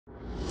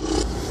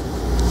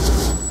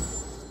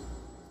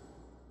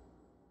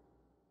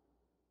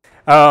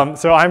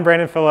So I'm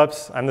Brandon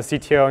Phillips. I'm the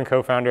CTO and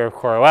co-founder of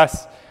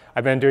CoreOS.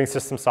 I've been doing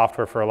system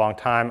software for a long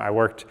time. I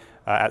worked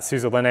at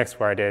SUSE Linux,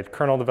 where I did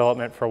kernel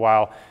development for a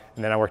while,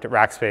 and then I worked at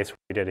Rackspace, where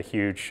we did a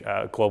huge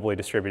globally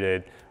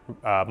distributed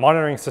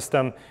monitoring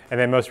system, and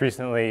then most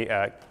recently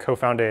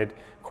co-founded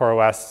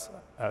CoreOS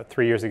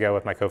 3 years ago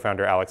with my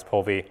co-founder Alex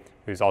Polvey,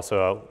 who's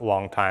also a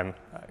long-time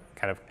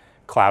kind of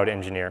cloud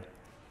engineer.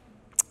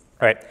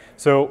 All right,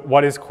 so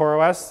what is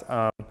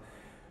CoreOS?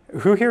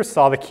 Who here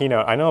saw the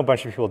keynote? I know a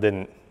bunch of people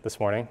didn't this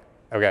morning.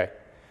 Okay,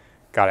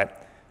 got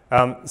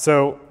it.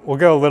 So we'll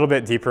go a little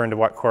bit deeper into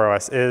what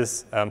CoreOS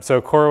is. So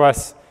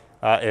CoreOS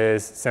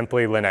is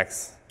simply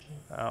Linux.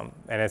 And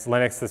it's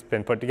Linux that's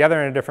been put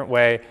together in a different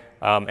way,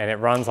 and it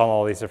runs on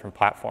all these different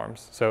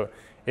platforms. So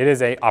it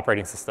is an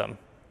operating system.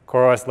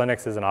 CoreOS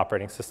Linux is an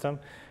operating system.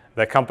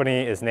 The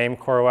company is named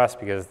CoreOS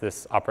because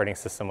this operating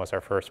system was our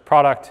first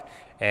product.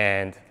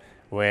 And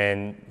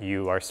when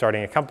you are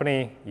starting a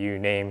company, you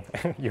name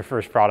your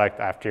first product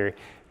after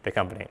the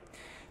company.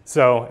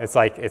 So it's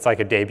like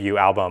a debut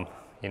album,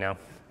 you know.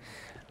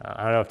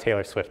 I don't know if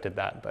Taylor Swift did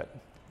that, but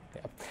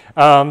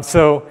yeah.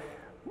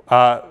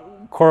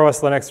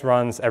 CoreOS Linux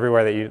runs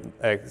everywhere that you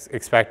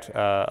expect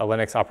a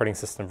Linux operating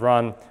system to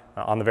run,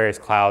 on the various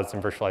clouds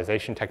and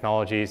virtualization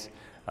technologies.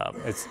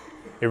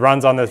 It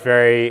runs on this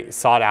very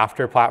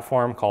sought-after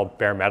platform called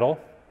bare metal.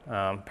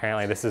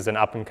 Apparently, this is an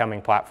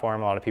up-and-coming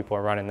platform. A lot of people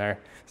are running their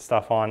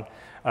stuff on.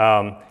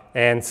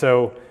 And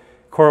so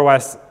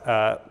CoreOS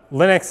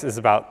Linux is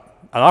about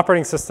an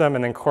operating system,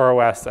 and then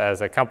CoreOS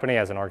as a company,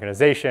 as an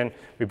organization,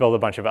 we build a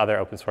bunch of other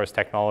open source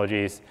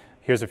technologies.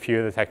 Here's a few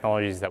of the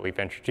technologies that we've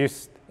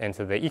introduced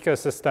into the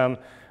ecosystem.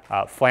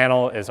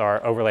 Flannel is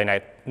our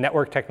overlay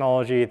network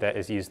technology that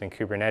is used in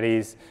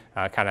Kubernetes,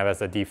 kind of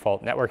as a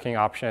default networking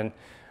option.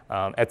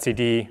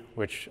 etcd,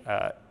 which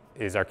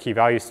is our key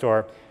value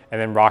store,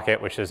 and then Rocket,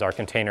 which is our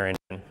container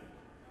engine.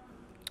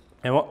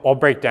 And I'll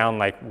break down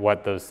like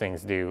what those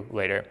things do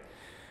later.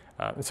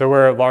 So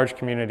we're a large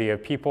community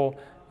of people.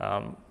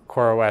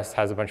 CoreOS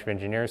has a bunch of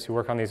engineers who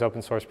work on these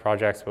open source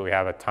projects, but we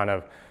have a ton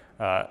of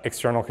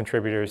external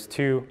contributors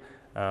too.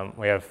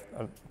 We have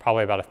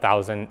probably about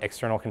 1,000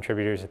 external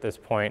contributors at this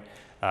point.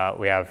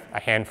 We have a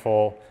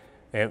handful.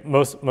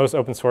 Most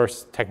open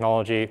source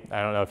technology,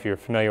 I don't know if you're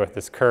familiar with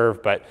this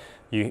curve, but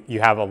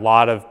you have a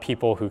lot of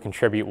people who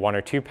contribute 1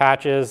 or 2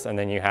 patches, and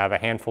then you have a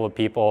handful of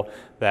people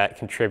that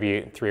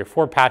contribute 3 or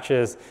 4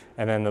 patches,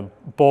 and then the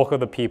bulk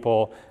of the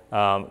people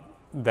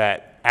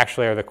that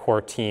actually are the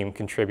core team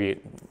contribute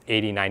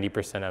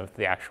 80–90% of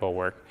the actual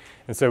work.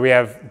 And so we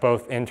have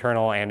both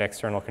internal and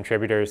external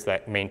contributors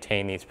that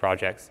maintain these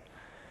projects.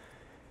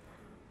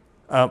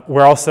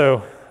 We're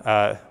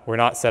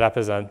not set up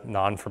as a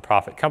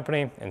non-for-profit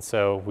company, and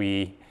so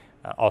we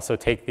also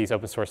take these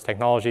open source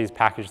technologies,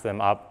 package them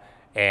up,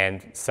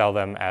 and sell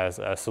them as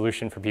a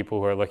solution for people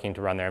who are looking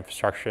to run their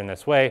infrastructure in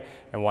this way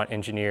and want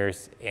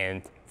engineers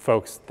and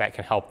folks that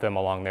can help them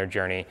along their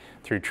journey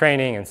through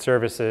training and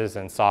services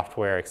and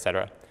software, et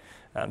cetera.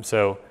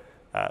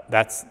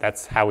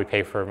 That's how we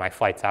pay for my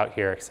flights out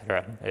here, et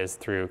cetera, is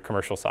through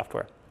commercial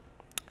software.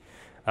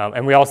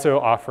 And we also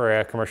offer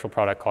a commercial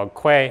product called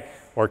Quay,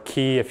 or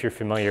Key if you're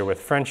familiar with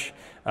French,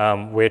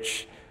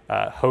 which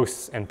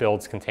hosts and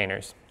builds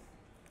containers.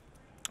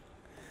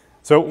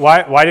 So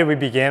why did we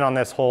begin on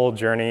this whole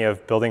journey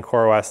of building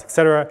CoreOS, et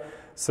cetera?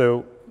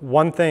 So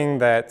one thing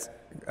that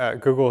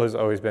Google has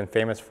always been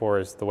famous for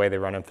is the way they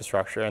run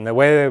infrastructure. And the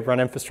way they run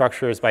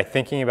infrastructure is by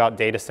thinking about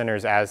data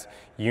centers as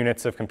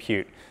units of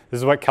compute. This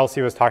is what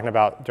Kelsey was talking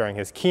about during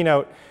his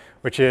keynote,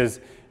 which is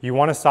you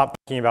want to stop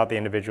thinking about the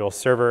individual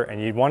server,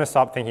 and you want to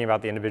stop thinking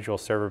about the individual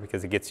server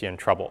because it gets you in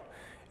trouble.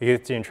 It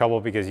gets you in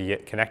trouble because you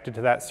get connected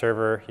to that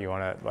server. You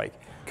want to like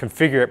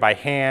configure it by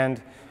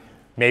hand.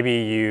 Maybe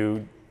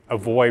you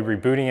avoid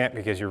rebooting it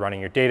because you're running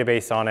your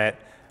database on it.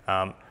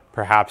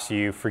 Perhaps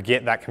you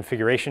forget that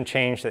configuration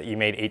change that you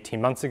made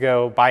 18 months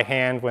ago by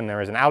hand when there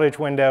was an outage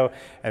window,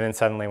 and then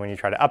suddenly when you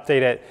try to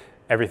update it,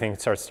 everything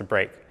starts to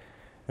break.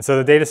 And so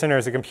the data center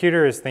as a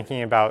computer is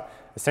thinking about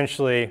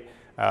essentially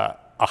a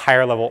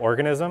higher level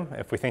organism.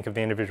 If we think of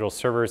the individual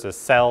servers as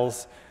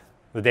cells,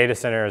 the data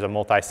center is a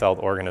multi-celled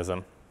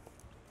organism.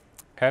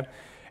 Okay?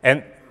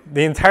 And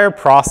the entire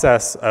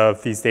process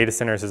of these data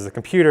centers as a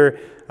computer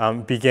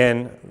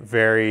begin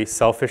very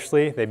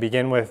selfishly. They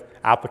begin with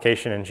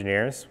application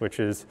engineers, which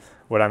is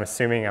what I'm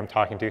assuming I'm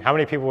talking to. How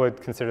many people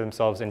would consider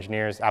themselves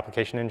engineers,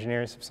 application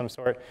engineers of some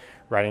sort,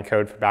 writing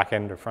code for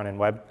back-end or front-end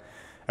web?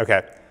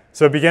 Okay,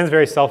 so it begins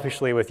very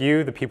selfishly with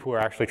you, the people who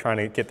are actually trying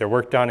to get their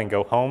work done and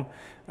go home.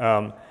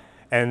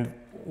 And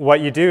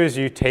what you do is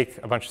you take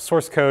a bunch of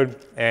source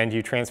code and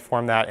you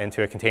transform that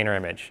into a container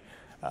image.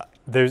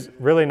 There's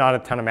really not a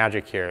ton of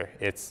magic here.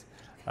 It's,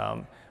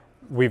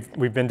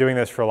 we've been doing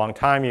this for a long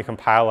time. You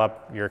compile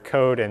up your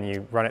code and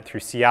you run it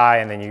through CI,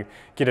 and then you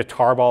get a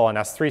tarball in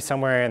S3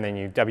 somewhere, and then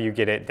you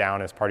wget it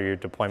down as part of your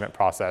deployment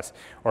process.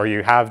 Or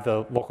you have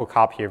the local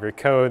copy of your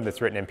code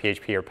that's written in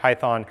PHP or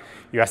Python.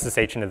 You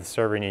SSH into the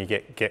server and you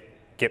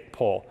get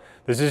pull.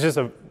 This is just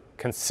a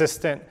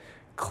consistent,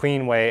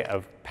 clean way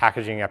of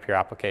packaging up your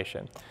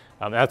application.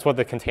 That's what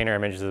the container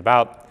image is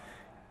about.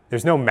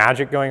 There's no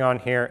magic going on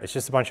here. It's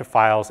just a bunch of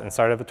files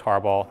inside of a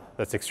tarball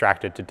that's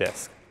extracted to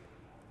disk.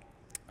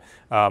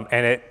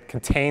 And it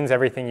contains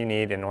everything you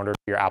need in order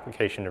for your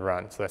application to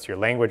run. So that's your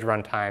language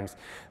runtimes,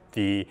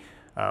 the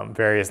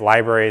various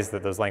libraries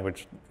that those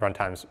language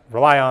runtimes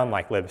rely on,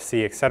 like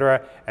libc, et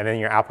cetera, and then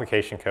your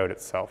application code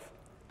itself.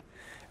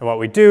 And what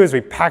we do is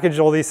we package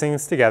all these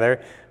things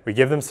together. We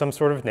give them some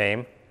sort of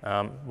name.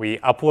 We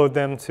upload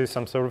them to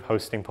some sort of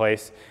hosting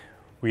place.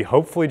 We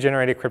hopefully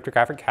generate a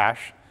cryptographic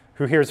hash.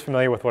 Who here is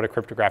familiar with what a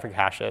cryptographic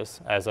hash is?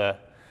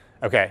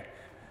 Okay.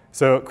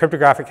 So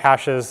cryptographic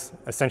hashes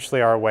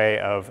essentially are a way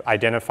of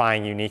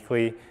identifying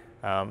uniquely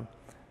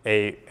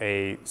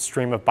a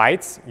stream of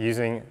bytes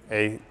using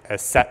a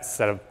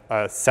set of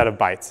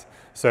bytes.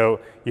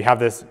 So you have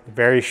this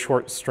very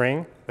short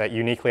string that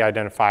uniquely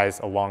identifies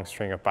a long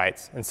string of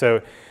bytes. And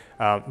so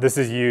this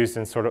is used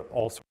in sort of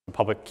all sorts of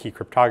public key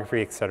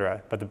cryptography, et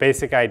cetera. But the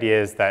basic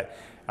idea is that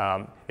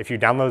if you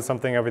download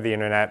something over the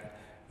internet,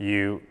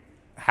 you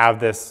have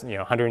this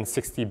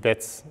 160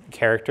 bits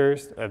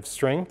characters of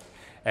string,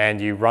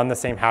 and you run the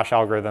same hash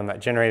algorithm that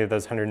generated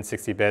those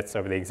 160 bits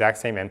over the exact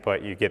same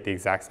input, you get the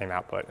exact same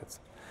output.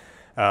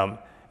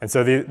 And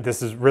so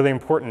this is really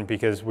important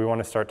because we want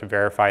to start to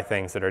verify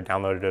things that are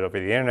downloaded over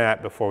the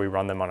internet before we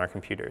run them on our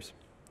computers.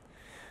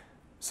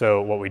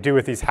 So what we do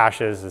with these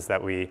hashes is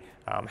that we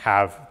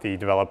have the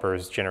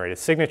developers generate a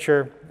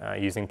signature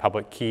using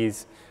public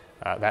keys.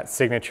 That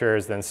signature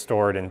is then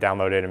stored and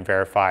downloaded and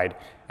verified.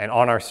 And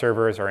on our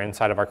servers or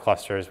inside of our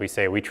clusters, we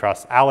say we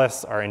trust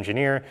Alice, our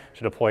engineer,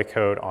 to deploy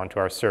code onto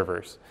our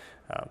servers.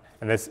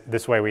 And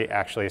this way, we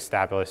actually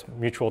establish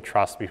mutual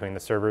trust between the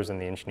servers and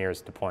the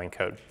engineers deploying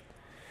code.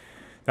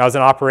 Now, as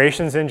an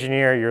operations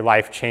engineer, your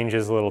life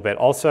changes a little bit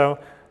also.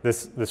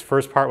 This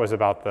first part was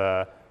about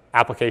the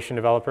application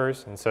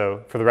developers. And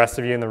so for the rest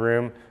of you in the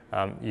room,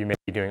 you may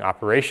be doing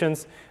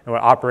operations. And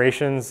what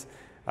operations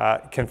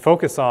can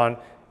focus on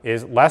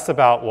is less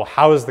about, well,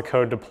 how is the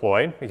code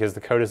deployed? Because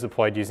the code is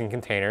deployed using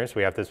containers.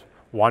 We have this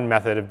one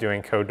method of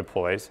doing code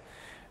deploys.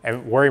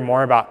 And worry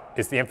more about,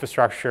 is the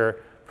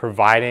infrastructure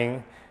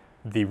providing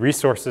the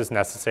resources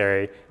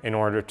necessary in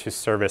order to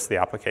service the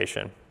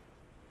application?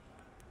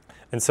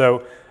 And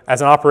so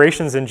as an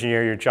operations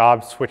engineer, your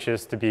job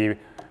switches to be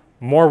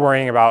more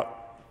worrying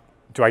about,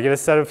 do I get a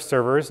set of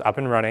servers up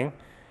and running?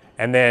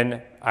 And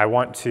then I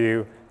want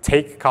to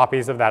take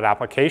copies of that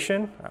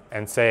application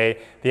and say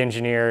the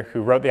engineer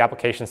who wrote the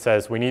application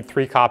says we need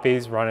 3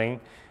 copies running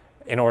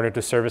in order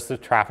to service the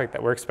traffic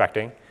that we're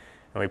expecting.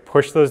 And we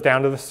push those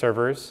down to the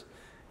servers.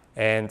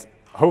 And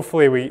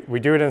hopefully we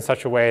do it in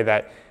such a way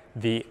that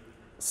the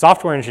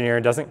software engineer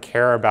doesn't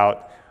care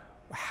about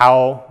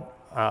how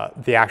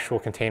the actual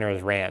container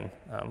is ran.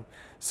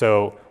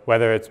 So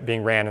whether it's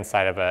being ran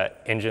inside of an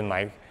engine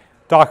like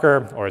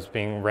Docker or it's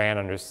being ran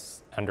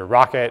under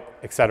Rocket,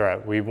 et cetera,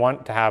 we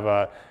want to have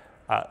a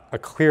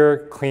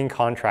clear, clean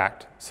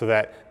contract so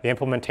that the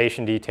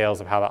implementation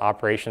details of how the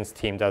operations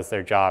team does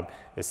their job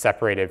is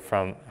separated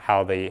from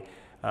how the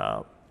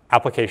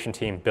application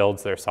team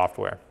builds their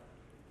software.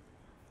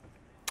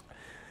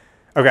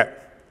 Okay,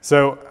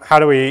 so how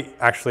do we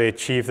actually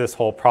achieve this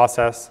whole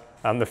process?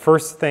 The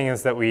first thing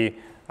is that we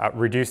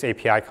reduce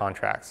API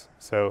contracts.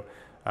 So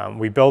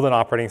we build an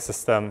operating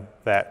system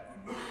that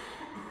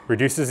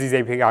reduces these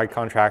API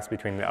contracts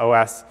between the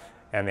OS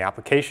and the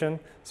application.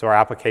 So our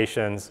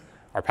applications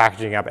are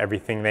packaging up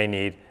everything they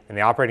need, and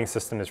the operating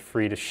system is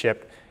free to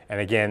ship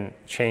and, again,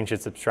 change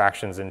its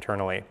abstractions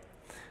internally.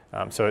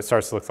 So it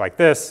starts to look like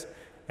this,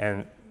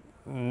 and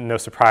no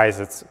surprise,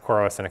 it's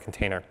CoreOS in a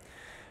container.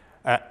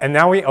 And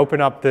now we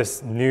open up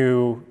this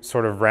new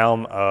sort of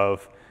realm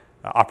of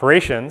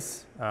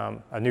operations,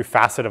 a new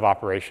facet of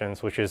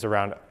operations, which is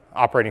around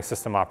operating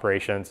system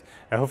operations,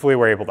 and hopefully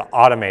we're able to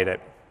automate it.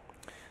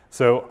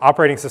 So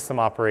operating system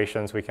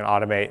operations we can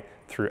automate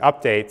through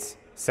updates,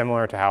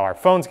 similar to how our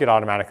phones get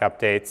automatic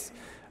updates.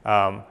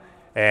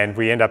 And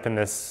we end up in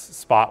this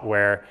spot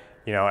where,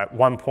 at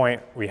one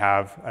point we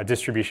have a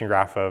distribution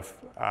graph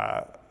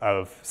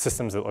of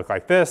systems that look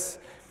like this,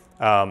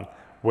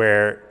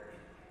 where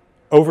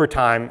over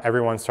time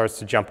everyone starts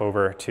to jump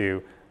over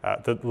to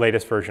the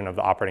latest version of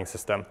the operating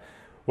system.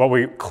 What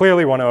we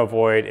clearly want to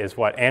avoid is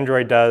what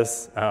Android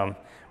does,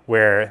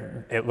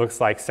 where it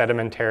looks like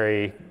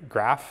sedimentary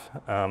graph,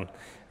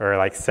 or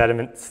like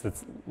sediments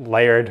that's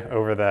layered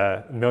over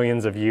the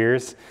millions of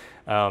years.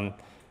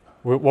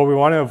 What we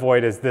want to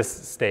avoid is this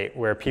state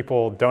where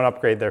people don't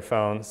upgrade their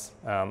phones,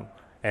 and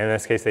in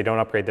this case they don't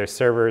upgrade their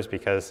servers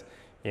because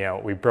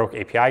we broke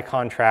API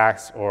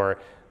contracts, or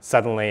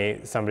suddenly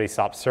somebody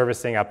stopped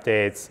servicing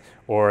updates,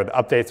 or the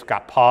updates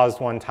got paused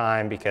one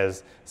time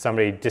because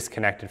somebody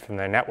disconnected from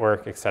their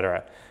network, et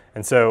cetera.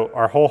 And so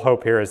our whole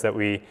hope here is that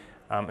we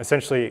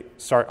essentially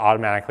start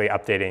automatically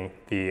updating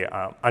the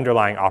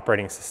underlying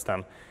operating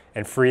system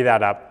and free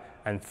that up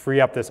and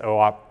free up this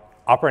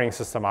operating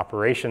system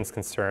operations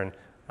concern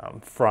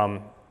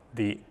from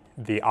the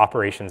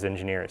operations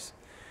engineers.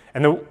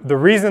 And the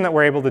reason that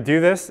we're able to do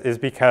this is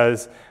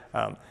because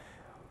a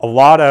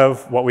lot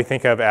of what we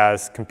think of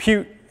as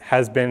compute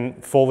has been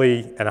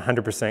fully and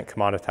 100%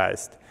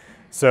 commoditized.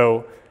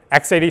 So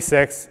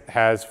x86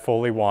 has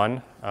fully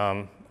won.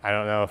 I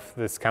don't know if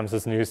this comes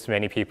as news to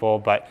many people,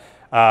 but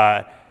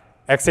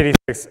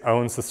x86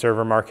 owns the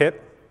server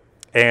market.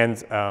 And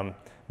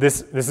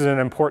this is an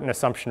important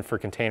assumption for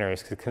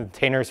containers, because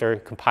containers are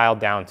compiled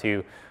down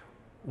to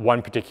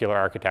one particular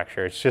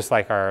architecture. It's just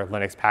like our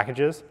Linux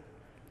packages.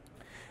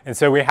 And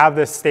so we have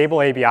this stable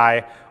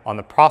ABI on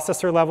the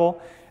processor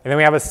level, and then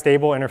we have a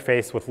stable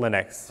interface with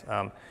Linux.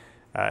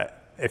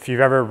 If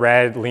you've ever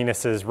read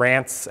Linus's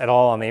rants at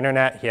all on the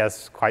internet, he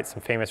has quite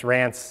some famous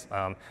rants.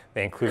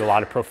 They include a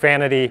lot of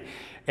profanity.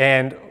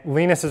 And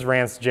Linus's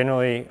rants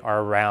generally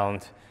are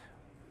around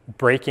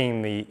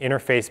breaking the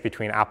interface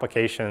between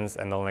applications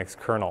and the Linux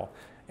kernel.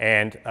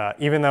 And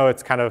even though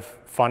it's kind of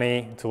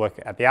funny to look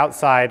at the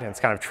outside, and it's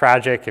kind of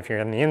tragic if you're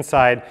on the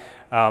inside,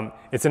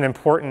 it's an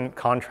important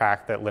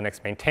contract that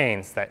Linux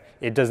maintains, that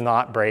it does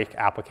not break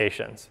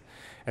applications.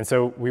 And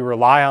so we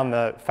rely on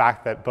the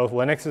fact that both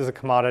Linux is a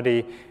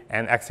commodity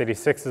and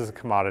x86 is a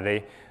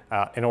commodity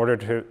in order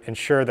to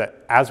ensure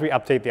that as we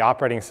update the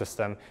operating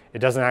system, it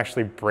doesn't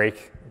actually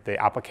break the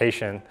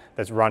application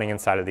that's running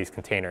inside of these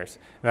containers.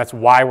 And that's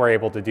why we're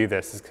able to do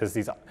this, is because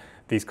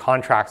these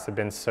contracts have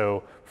been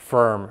so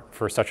firm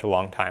for such a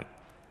long time.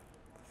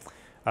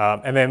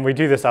 And then we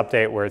do this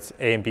update where it's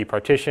A and B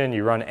partition.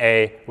 You run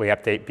A, we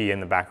update B in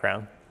the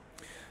background.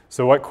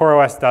 So what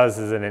CoreOS does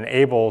is it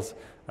enables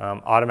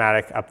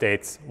automatic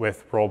updates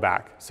with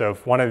rollback. So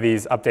if one of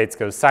these updates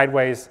goes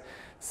sideways,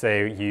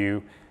 say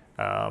you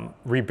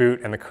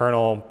reboot and the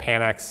kernel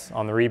panics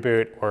on the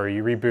reboot, or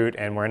you reboot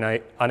and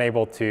we're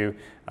unable to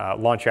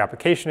launch your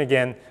application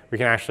again, we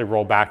can actually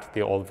roll back to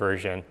the old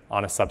version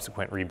on a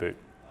subsequent reboot.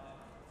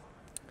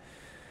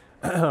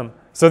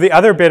 So the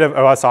other bit of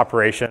OS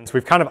operations,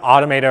 we've kind of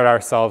automated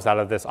ourselves out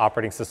of this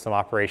operating system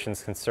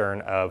operations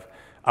concern of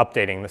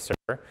updating the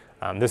server.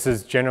 This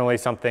is generally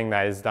something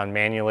that is done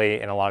manually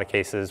in a lot of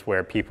cases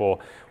where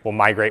people will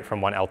migrate from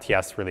one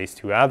LTS release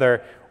to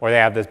another, or they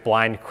have this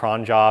blind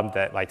cron job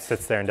that like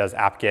sits there and does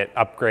apt-get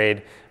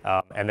upgrade,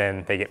 and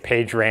then they get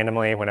paged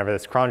randomly whenever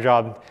this cron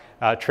job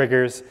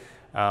triggers.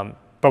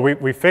 But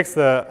we fixed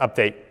the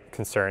update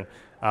concern.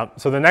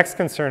 So the next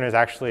concern is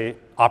actually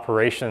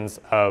operations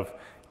of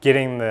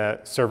getting the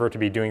server to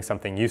be doing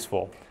something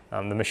useful,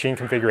 the machine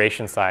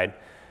configuration side.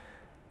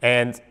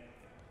 And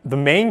the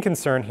main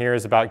concern here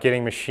is about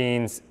getting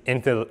machines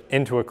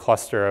into a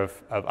cluster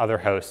of other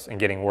hosts and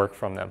getting work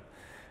from them.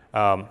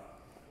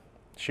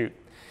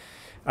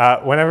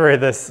 Whenever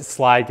this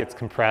slide gets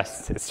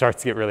compressed, it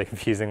starts to get really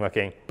confusing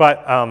looking.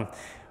 But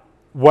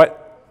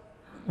what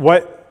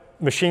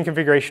machine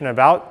configuration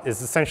about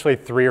is essentially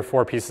 3 or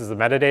 4 pieces of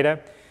metadata.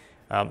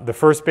 The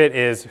first bit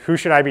is who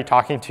should I be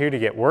talking to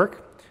get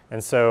work?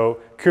 And so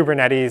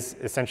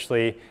Kubernetes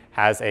essentially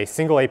has a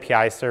single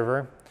API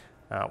server.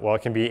 Well,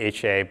 it can be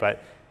HA,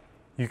 but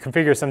you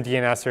configure some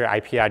DNS or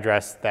IP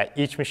address that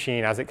each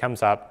machine, as it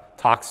comes up,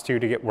 talks to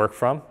get work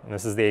from. And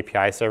this is the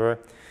API server.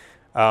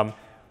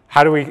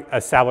 How do we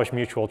establish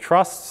mutual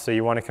trust? So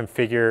you want to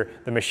configure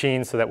the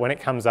machine so that when it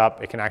comes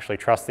up, it can actually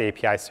trust the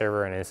API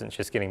server and isn't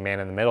just getting man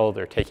in the middle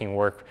or taking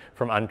work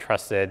from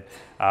untrusted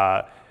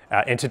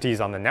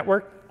entities on the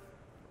network.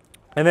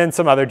 And then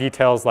some other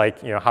details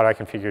like how do I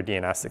configure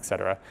DNS, et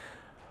cetera.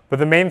 But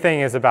the main thing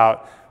is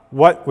about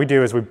what we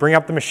do is we bring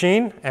up the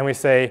machine and we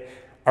say,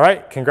 all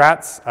right,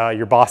 congrats,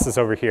 your boss is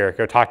over here.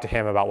 Go talk to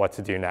him about what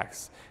to do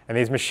next. And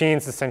these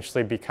machines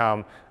essentially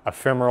become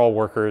ephemeral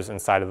workers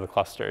inside of the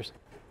clusters.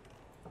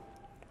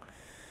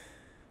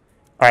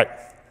 All right,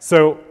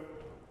 so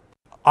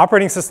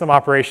operating system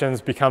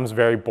operations becomes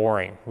very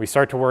boring. We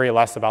start to worry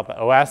less about the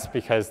OS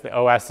because the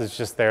OS is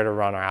just there to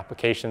run our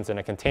applications in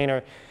a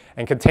container.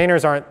 And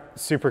containers aren't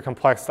super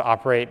complex to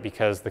operate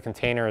because the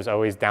container is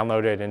always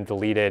downloaded and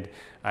deleted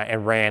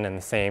and ran in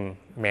the same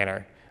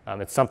manner.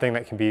 It's something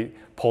that can be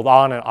pulled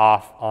on and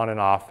off,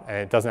 and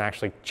it doesn't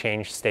actually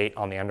change state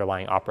on the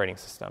underlying operating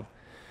system.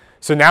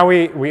 So now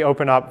we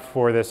open up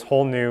for this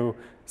whole new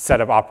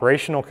set of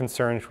operational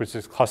concerns, which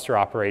is cluster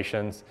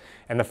operations.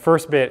 And the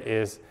first bit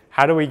is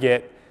how do we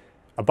get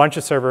a bunch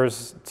of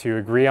servers to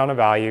agree on a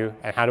value,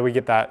 and how do we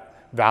get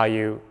that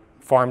value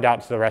farmed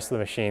out to the rest of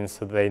the machines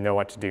so that they know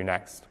what to do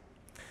next?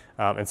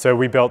 And so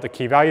we built a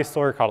key value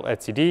store called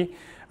etcd.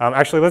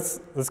 Actually,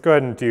 let's go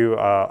ahead and do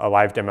a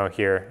live demo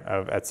here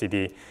of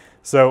etcd.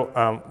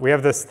 So we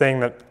have this thing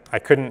that I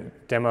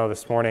couldn't demo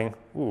this morning.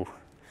 Ooh,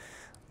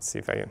 let's see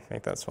if I can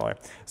make that smaller.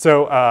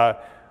 So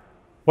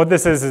what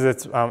this is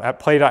it's at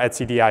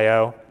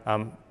play.etcd.io.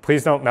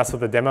 Please don't mess with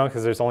the demo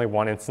because there's only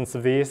one instance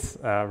of these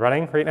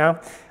running right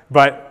now.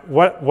 But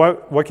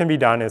what can be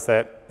done is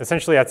that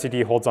essentially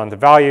etcd holds on to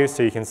values.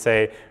 So you can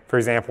say, for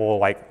example,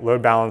 like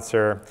load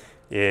balancer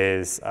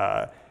is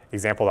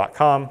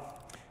example.com.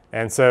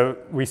 And so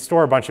we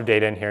store a bunch of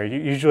data in here.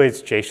 Usually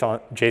it's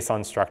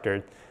JSON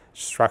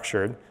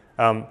structured.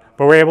 But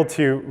we're able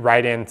to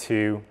write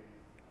into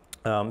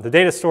the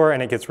data store,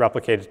 and it gets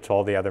replicated to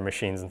all the other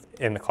machines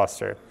in the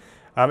cluster.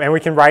 And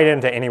we can write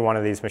into any one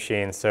of these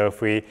machines. So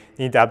if we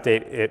need to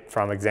update it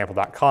from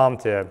example.com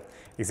to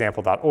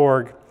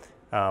example.org,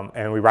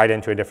 and we write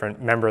into a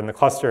different member in the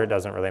cluster, it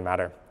doesn't really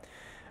matter.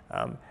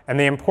 And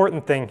the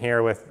important thing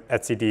here with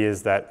etcd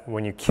is that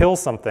when you kill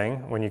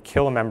something, when you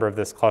kill a member of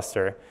this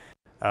cluster,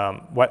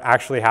 what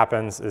actually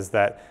happens is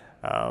that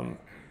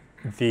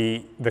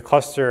the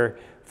cluster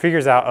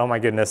figures out, oh my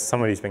goodness,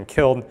 somebody's been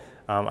killed.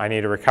 I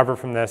need to recover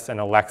from this, and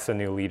elects a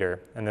new leader.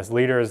 And this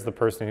leader is the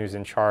person who's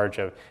in charge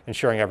of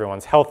ensuring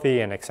everyone's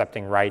healthy and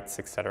accepting rights,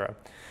 et cetera.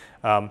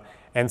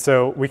 And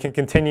so we can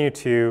continue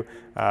to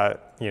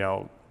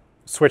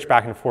switch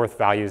back and forth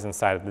values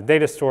inside of the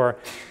data store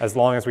as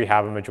long as we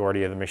have a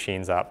majority of the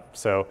machines up.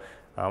 So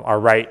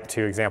our write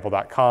to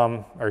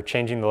example.com, or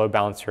changing the load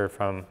balancer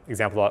from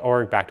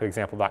example.org back to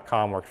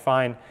example.com worked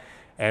fine.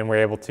 And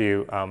we're able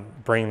to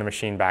bring the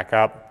machine back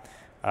up.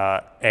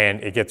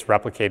 And it gets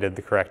replicated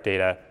the correct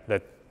data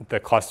that the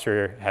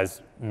cluster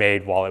has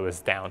made while it was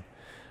down.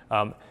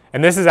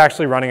 And this is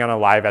actually running on a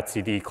live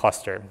etcd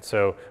cluster.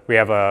 So we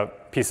have a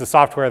piece of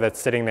software that's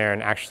sitting there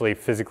and actually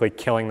physically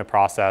killing the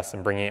process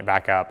and bringing it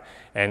back up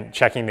and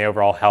checking the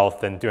overall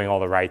health and doing all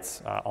the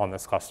writes on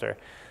this cluster.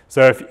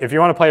 So if you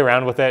want to play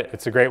around with it,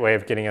 it's a great way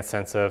of getting a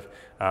sense of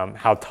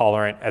how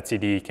tolerant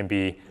etcd can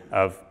be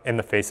in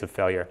the face of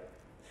failure.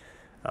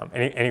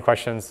 Any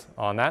questions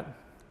on that?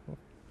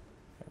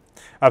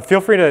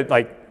 Feel free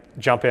to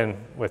jump in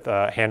with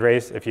a hand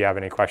raise if you have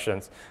any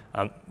questions.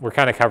 We're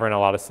kind of covering a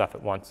lot of stuff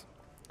at once.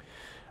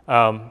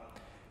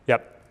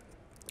 Yep.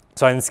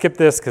 So I can skip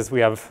this because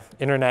we have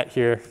internet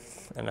here,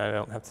 and I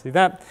don't have to do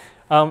that.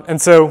 And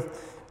so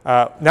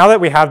now that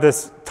we have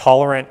this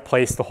tolerant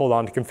place to hold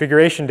on to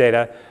configuration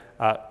data,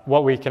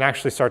 what we can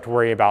actually start to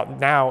worry about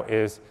now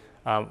is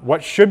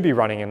what should be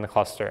running in the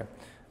cluster.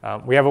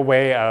 We have a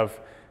way of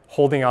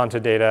holding on to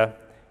data,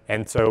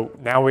 and so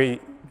now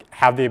we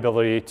have the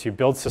ability to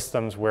build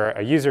systems where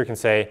a user can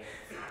say,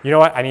 you know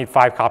what, I need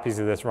 5 copies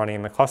of this running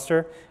in the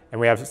cluster,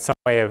 and we have some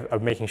way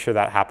of making sure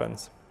that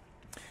happens.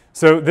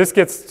 So this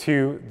gets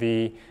to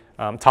the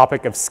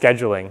topic of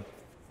scheduling.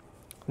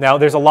 Now,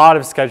 there's a lot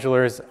of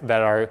schedulers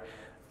that are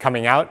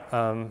coming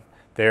out.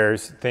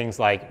 There's things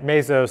like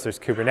Mesos, there's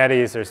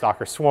Kubernetes, there's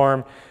Docker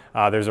Swarm,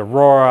 there's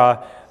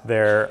Aurora,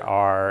 there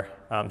are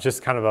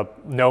just kind of a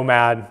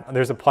Nomad.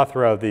 There's a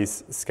plethora of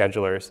these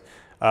schedulers.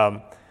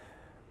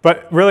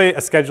 But really, a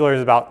scheduler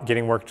is about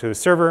getting work to the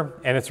server,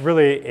 and it's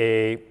really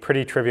a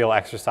pretty trivial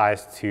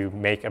exercise to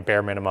make a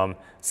bare minimum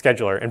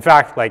scheduler. In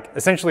fact,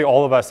 essentially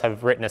all of us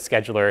have written a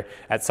scheduler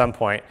at some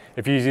point.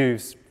 If you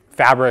use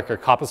Fabric or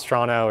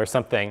Capistrano or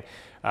something,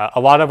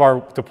 a lot of our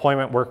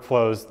deployment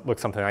workflows look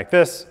something like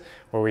this,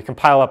 where we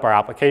compile up our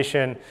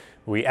application,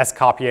 we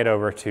scopy it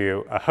over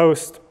to a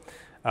host,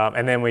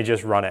 and then we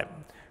just run it.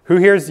 Who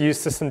here has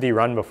used systemd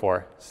run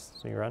before?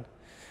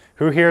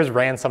 Who here has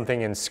ran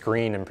something in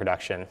screen in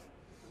production?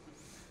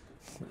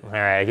 All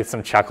right, I get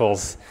some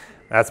chuckles.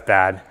 That's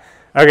bad.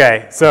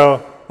 OK,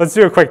 so let's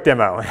do a quick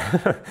demo.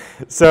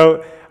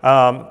 So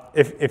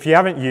if you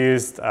haven't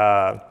used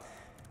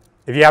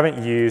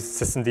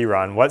systemd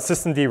run, what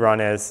systemd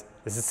run is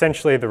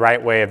essentially the right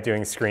way of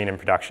doing screen in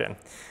production.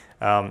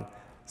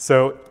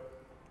 So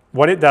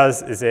what it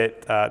does is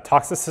it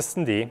talks to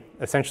systemd.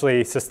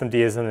 Essentially, systemd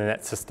is an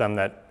init system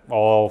that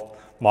all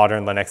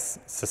modern Linux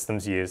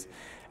systems use.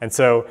 And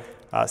so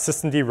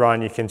systemd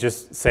run, you can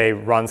just say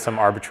run some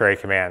arbitrary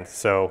command.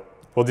 So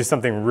we'll do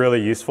something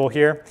really useful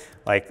here,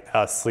 like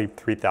sleep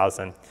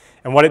 3000.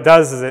 And what it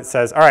does is it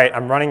says, all right,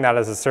 I'm running that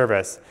as a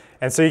service.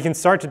 And so you can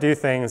start to do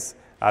things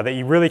that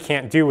you really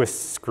can't do with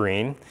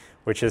screen,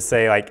 which is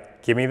say,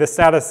 give me the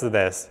status of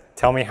this.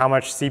 Tell me how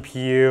much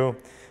CPU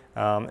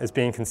is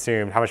being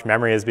consumed, how much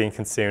memory is being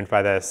consumed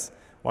by this.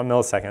 1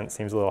 millisecond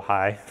seems a little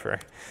high for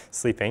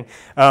sleeping.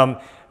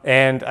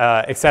 And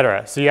et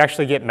cetera. So you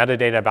actually get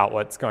metadata about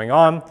what's going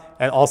on.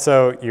 And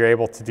also, you're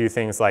able to do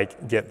things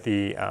like get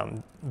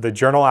the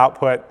journal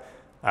output.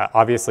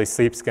 Obviously,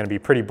 sleep's going to be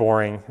pretty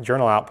boring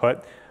journal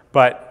output.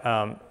 But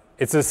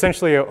it's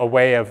essentially a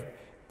way of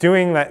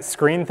doing that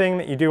screen thing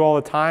that you do all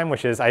the time,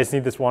 which is I just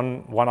need this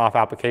one-off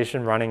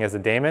application running as a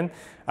daemon,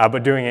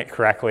 but doing it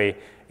correctly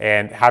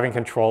and having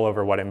control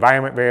over what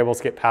environment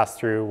variables get passed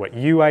through, what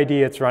UID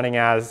it's running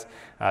as,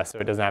 so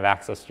it doesn't have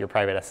access to your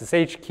private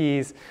SSH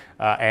keys,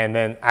 and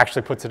then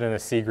actually puts it in a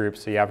C group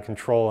so you have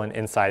control and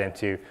insight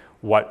into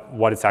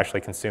what it's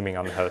actually consuming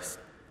on the host.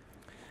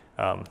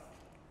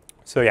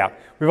 So yeah,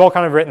 we've all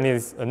kind of written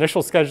these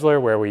initial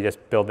scheduler where we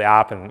just build the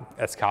app and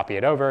scopy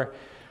it over.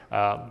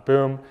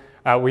 Boom.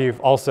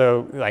 We've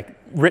also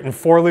written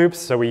for loops,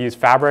 so we use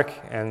Fabric,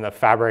 and the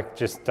Fabric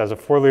just does a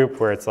for loop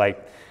where it's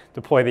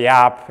deploy the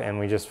app, and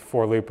we just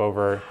for loop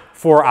over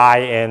for I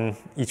in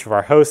each of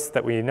our hosts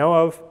that we know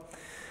of.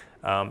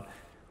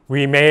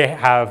 We may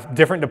have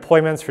different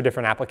deployments for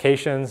different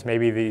applications.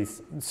 Maybe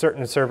these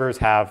certain servers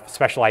have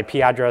special IP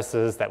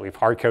addresses that we've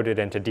hard-coded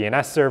into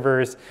DNS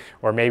servers,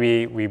 or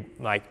maybe we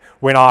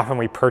went off and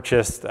we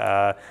purchased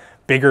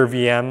bigger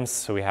VMs,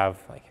 so we have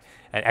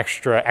an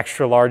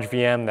extra large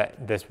VM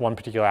that this one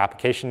particular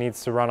application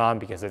needs to run on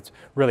because it's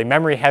really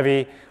memory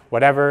heavy,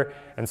 whatever.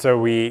 And so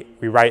we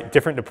write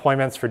different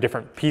deployments for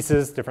different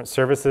pieces, different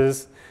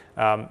services.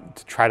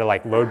 to try to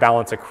like load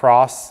balance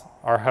across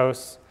our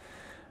hosts.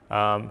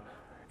 And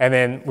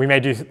then we may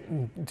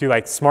do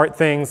like smart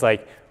things,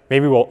 like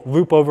maybe we'll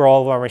loop over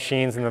all of our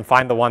machines and then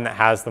find the one that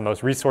has the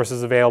most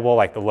resources available,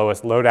 like the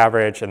lowest load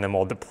average, and then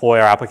we'll deploy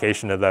our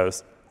application to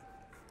those.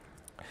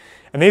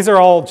 And these are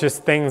all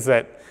just things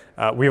that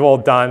we've all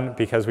done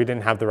because we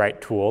didn't have the right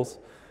tools.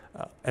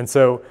 And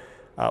so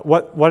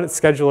what a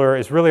scheduler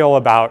is really all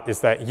about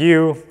is that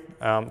you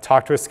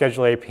talk to a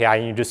scheduler API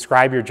and you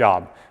describe your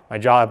job. My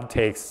job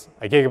takes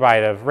a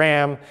gigabyte of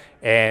RAM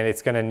and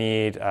it's going to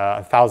need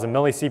 1,000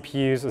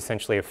 milli-CPUs,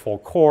 essentially a full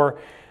core.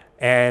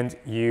 And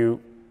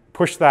you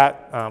push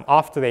that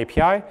off to the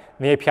API, and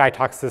the API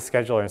talks to the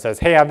scheduler and says,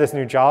 hey, I have this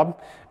new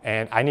job,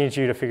 and I need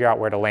you to figure out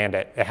where to land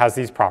it. It has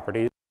these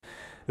properties.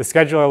 The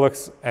scheduler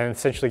looks and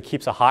essentially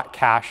keeps a hot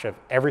cache of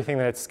everything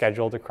that it's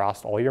scheduled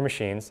across all your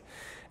machines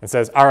and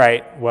says, all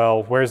right,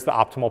 well, where's the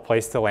optimal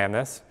place to land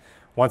this?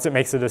 Once it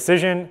makes a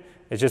decision,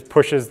 it just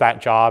pushes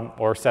that job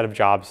or set of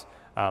jobs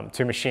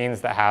to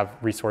machines that have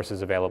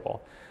resources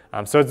available.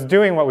 So it's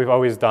doing what we've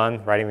always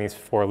done, writing these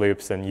for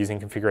loops and using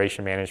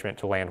configuration management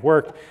to land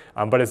work,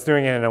 but it's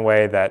doing it in a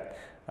way that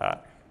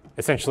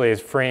essentially is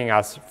freeing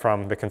us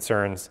from the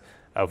concerns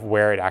of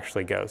where it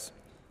actually goes.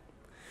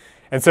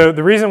 And so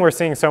the reason we're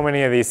seeing so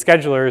many of these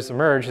schedulers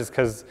emerge is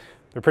because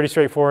they're pretty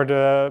straightforward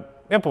to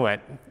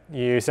implement.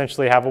 You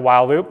essentially have a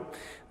while loop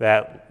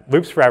that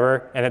loops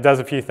forever, and it does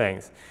a few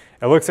things.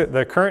 It looks at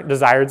the current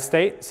desired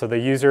state, so the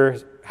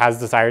user has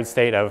desired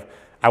state of,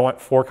 I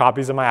want 4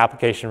 copies of my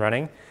application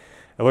running.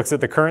 It looks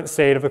at the current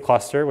state of the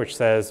cluster, which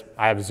says,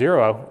 I have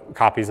 0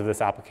 copies of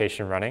this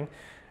application running,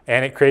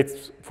 and it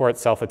creates for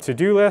itself a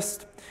to-do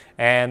list,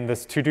 and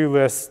this to-do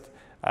list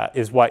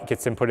is what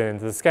gets inputted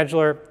into the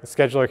scheduler. The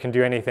scheduler can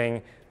do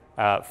anything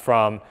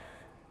from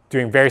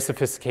doing very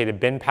sophisticated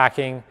bin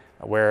packing,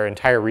 where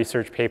entire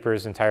research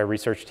papers, entire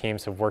research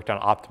teams have worked on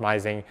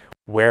optimizing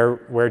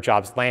where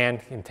jobs land.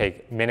 It can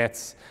take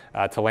minutes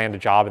to land a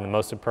job in the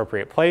most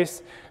appropriate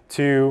place,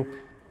 to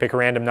pick a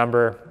random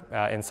number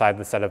inside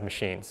the set of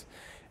machines.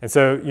 And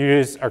so you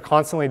just are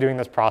constantly doing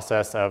this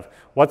process of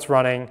what's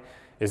running.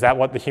 Is that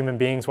what the human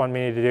beings want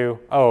me to do?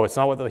 Oh, it's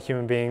not what the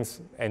human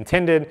beings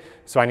intended,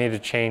 so I need to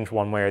change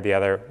one way or the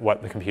other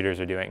what the computers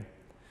are doing.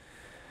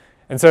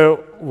 And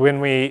so when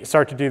we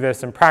start to do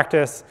this in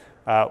practice,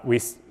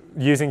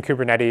 using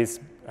Kubernetes,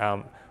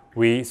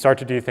 we start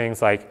to do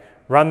things like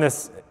run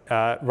this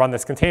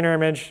container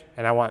image,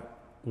 and I want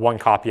 1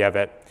 copy of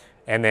it.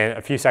 And then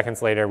a few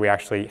seconds later, we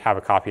actually have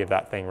a copy of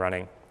that thing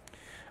running.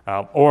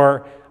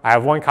 Or I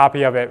have 1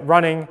 copy of it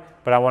running,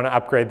 but I want to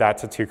upgrade that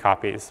to 2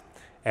 copies.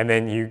 And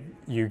then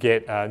you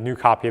get a new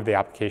copy of the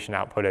application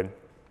outputted.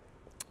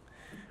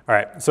 All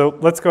right, so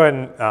let's go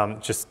ahead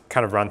and just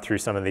kind of run through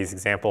some of these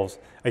examples.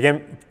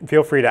 Again,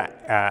 feel free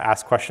to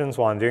ask questions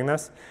while I'm doing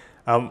this.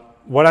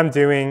 What I'm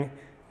doing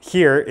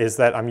here is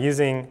that I'm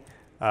using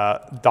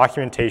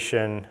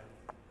documentation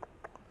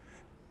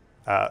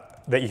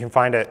that you can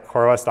find at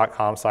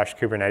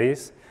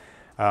coreos.com/Kubernetes.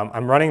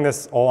 I'm running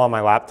this all on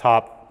my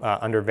laptop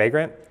under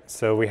Vagrant.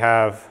 So we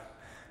have,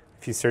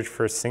 if you search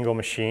for a single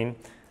machine,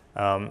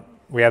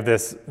 we have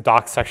this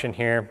docs section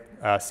here,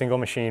 single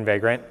machine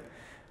Vagrant.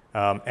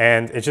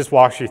 And it just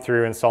walks you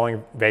through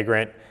installing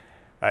Vagrant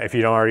if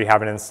you don't already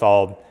have it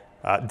installed,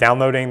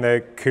 downloading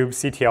the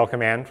kubectl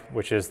command,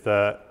 which is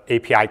the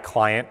API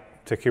client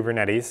to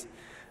Kubernetes,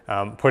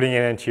 putting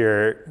it into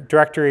your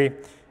directory,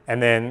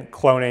 and then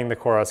cloning the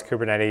CoreOS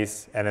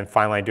Kubernetes, and then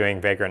finally doing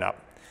Vagrant up.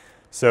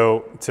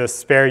 So to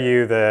spare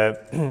you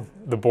the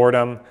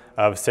boredom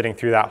of sitting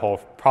through that whole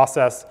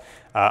process,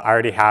 I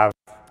already have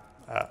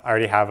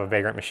a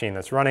Vagrant machine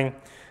that's running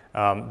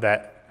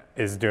that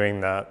is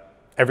doing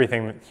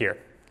everything here.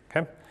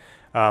 Okay,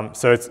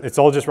 so it's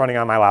all just running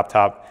on my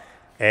laptop,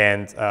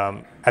 and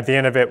at the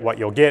end of it, what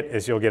you'll get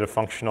is you'll get a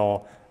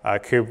functional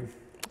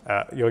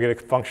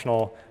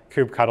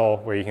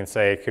kubectl where you can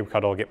say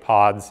kubectl get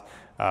pods,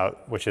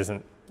 which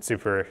isn't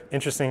super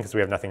interesting because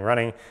we have nothing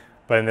running.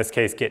 But in this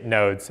case, get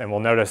nodes, and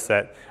we'll notice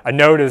that a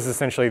node is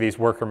essentially these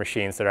worker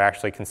machines that are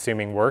actually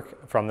consuming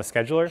work from the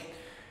scheduler.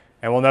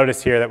 And we'll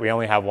notice here that we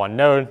only have 1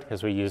 node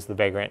because we use the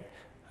Vagrant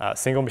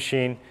single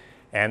machine.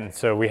 And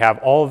so we have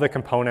all of the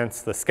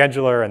components, the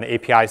scheduler and the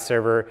API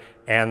server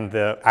and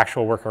the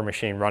actual worker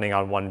machine running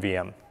on 1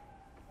 VM.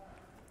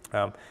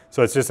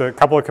 So it's just a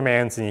couple of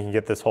commands and you can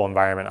get this whole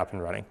environment up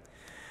and running.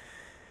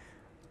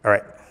 All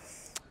right.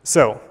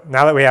 So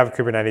now that we have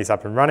Kubernetes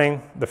up and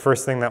running, the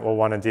first thing that we'll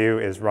want to do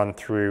is run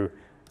through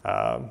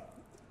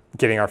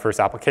getting our first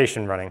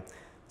application running.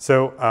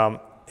 So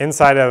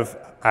inside of,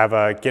 I have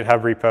a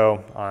GitHub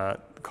repo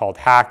called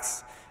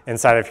hacks.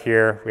 Inside of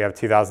here, we have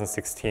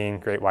 2016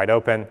 Great Wide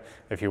Open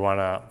if you want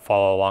to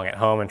follow along at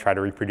home and try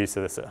to reproduce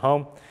this at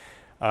home.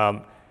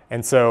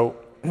 And so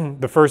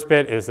the first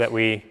bit is that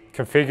we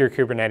configure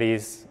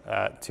Kubernetes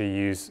to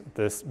use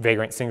this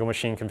Vagrant single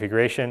machine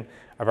configuration.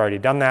 I've already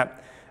done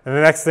that. And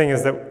the next thing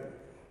is that,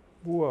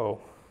 the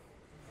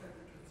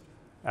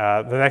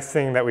next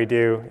thing that we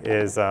do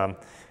is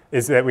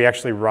that we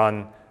actually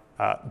run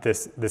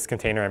this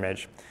container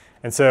image.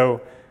 And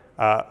so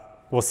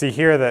we'll see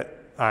here that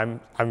I'm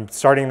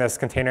starting this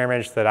container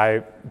image that I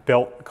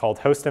built called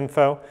host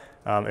info.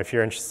 If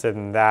you're interested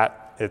in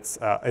that,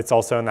 it's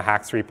also in the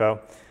hacks repo.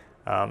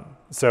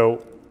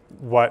 So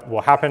what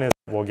will happen is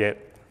we'll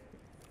get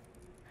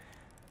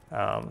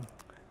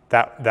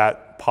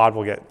that pod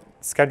will get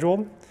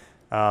scheduled,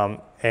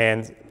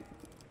 and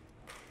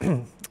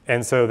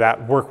so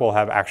that work will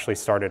have actually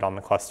started on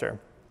the cluster.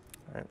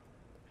 Right.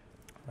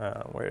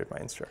 Where are my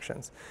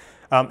instructions?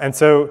 And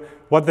so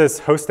what this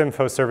host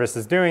info service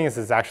is doing is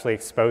it's actually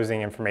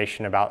exposing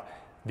information about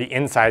the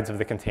insides of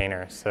the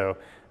container. So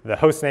the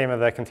host name of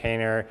the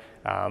container,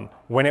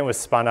 when it was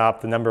spun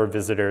up, the number of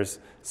visitors.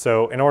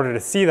 So in order to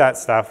see that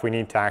stuff, we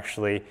need to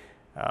actually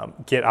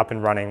get up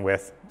and running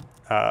with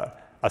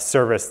a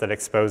service that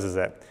exposes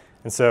it.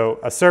 And so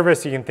a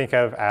service you can think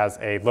of as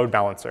a load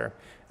balancer.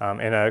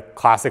 In a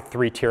classic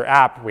 3-tier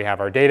app, we have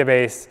our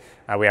database,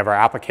 we have our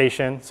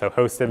application, so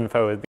host info is